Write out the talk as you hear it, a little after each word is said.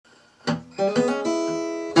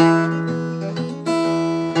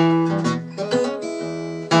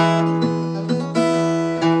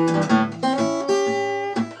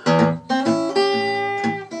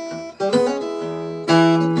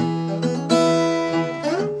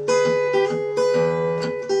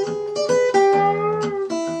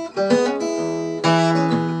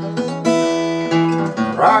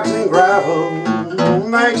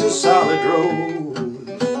makes a solid road.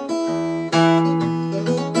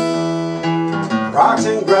 Rocks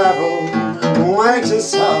and gravel makes a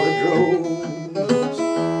solid road.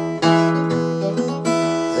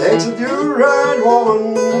 Takes a do right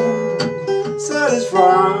woman,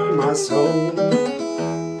 satisfy my soul.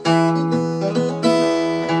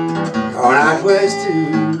 Going out west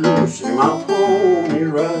to see my pony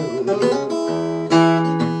run.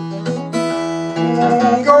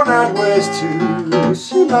 Going out west to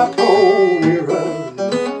see my pony run.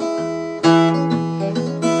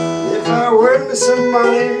 If I win me some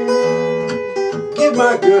money, give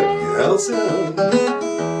my good girl some.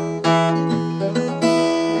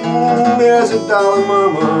 There's a dollar,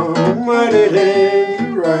 mama, might it end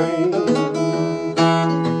the rain.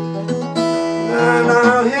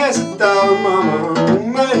 Now here's a dollar, mama,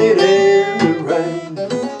 might it end the rain.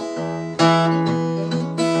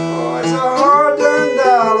 Oh, it's a hard-earned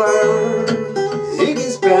dollar, he can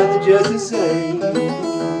spend it just the same.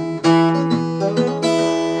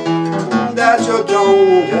 That's your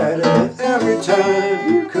tone, daddy, every time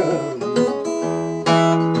you come.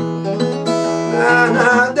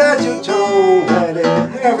 Now that's your tone, daddy,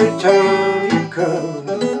 every time you come.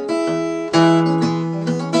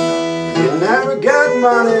 You never got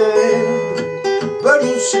money, but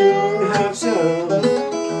you soon have some.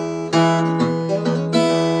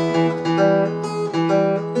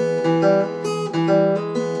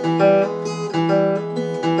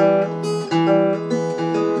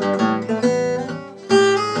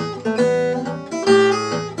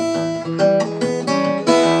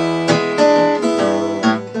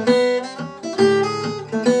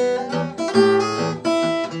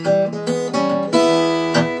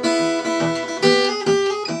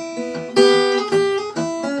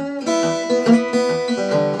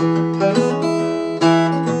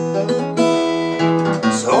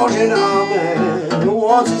 Soldier army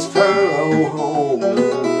wants his furlough home.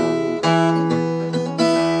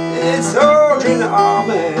 It's soldier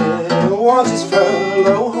army wants his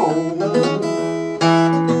furlough home.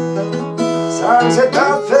 Some said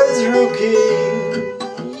tough-faced rookie,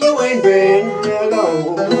 you ain't been here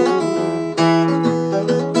long.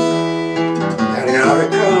 Got a girl out of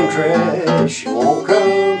country, she won't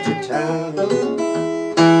come to town.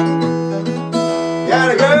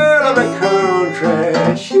 Got a girl out of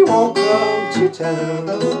country, she won't come to town.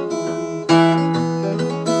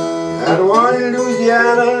 Got one in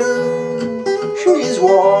Louisiana, she's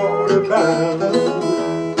waterbound.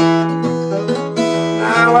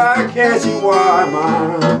 Now I can't see why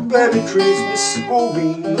my baby treats me so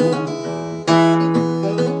mean. I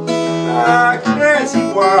can't see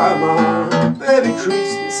why my baby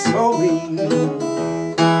treats me so mean.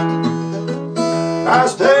 I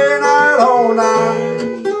stay night all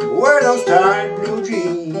night, wear those tight